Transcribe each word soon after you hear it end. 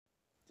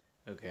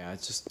Okay,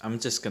 I'm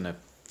just gonna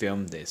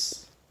film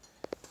this.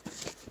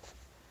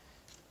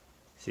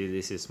 See,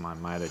 this is my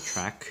mitre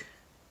track.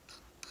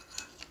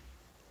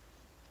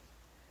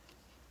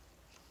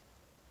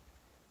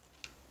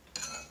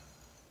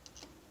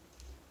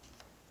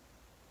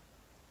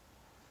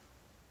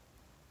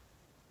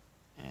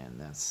 And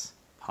that's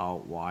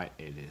how wide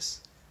it is.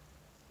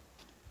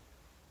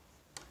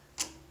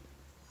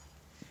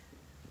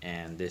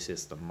 And this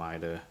is the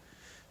mitre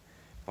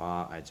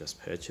bar I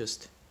just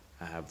purchased.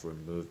 I have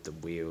removed the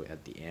wheel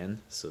at the end,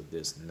 so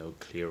there's no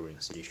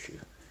clearance issue.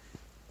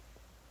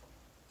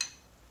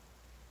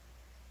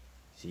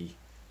 See,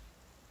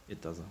 it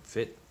doesn't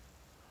fit.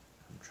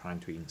 I'm trying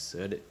to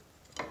insert it.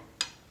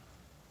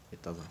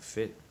 It doesn't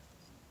fit.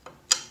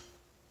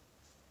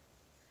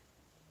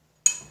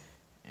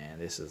 And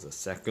this is the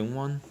second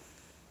one.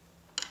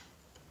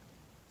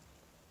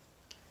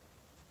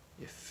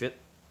 It fit,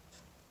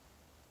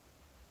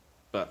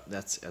 but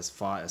that's as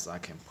far as I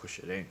can push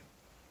it in.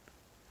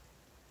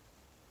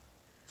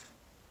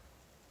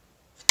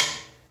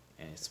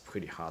 And it's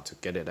pretty hard to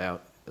get it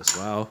out as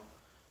well.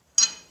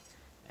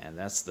 And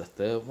that's the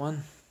third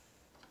one.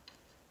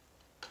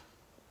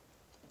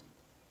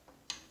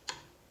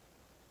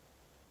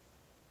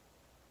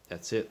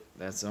 That's it.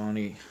 I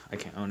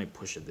can only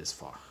push it this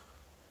far.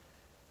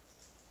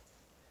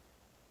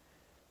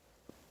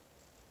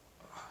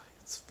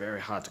 It's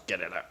very hard to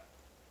get it out.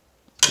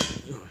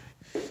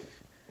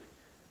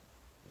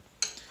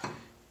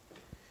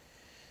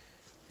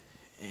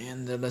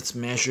 And let's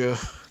measure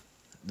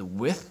the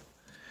width.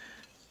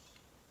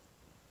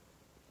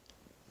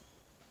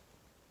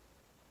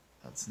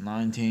 That's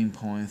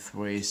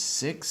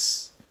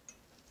 19.36.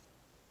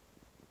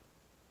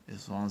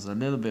 This one's a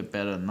little bit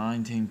better,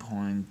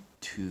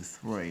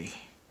 19.23.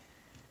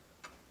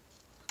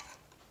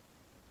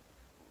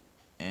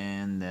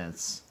 And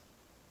that's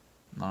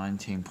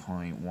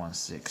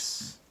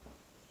 19.16.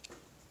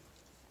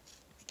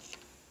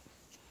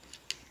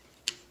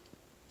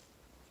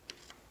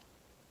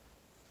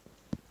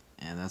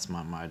 And that's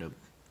my mitre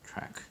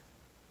track.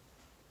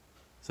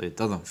 So it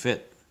doesn't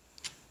fit.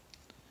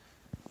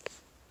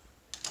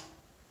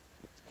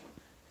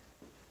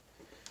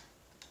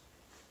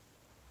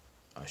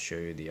 I'll show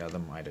you the other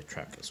mitre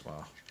track as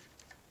well.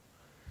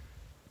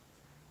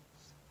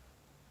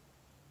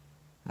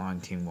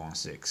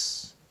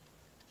 1916.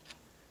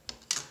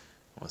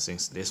 Well,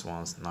 since this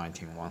one's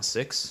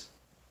 1916,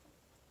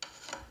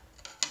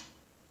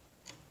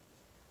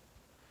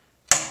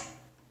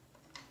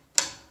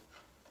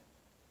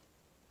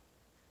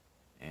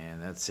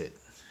 and that's it.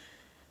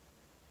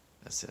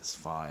 That's as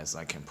far as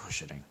I can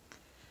push it in.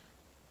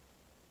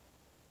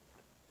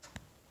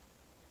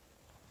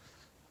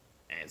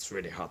 And it's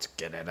really hard to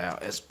get it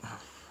out.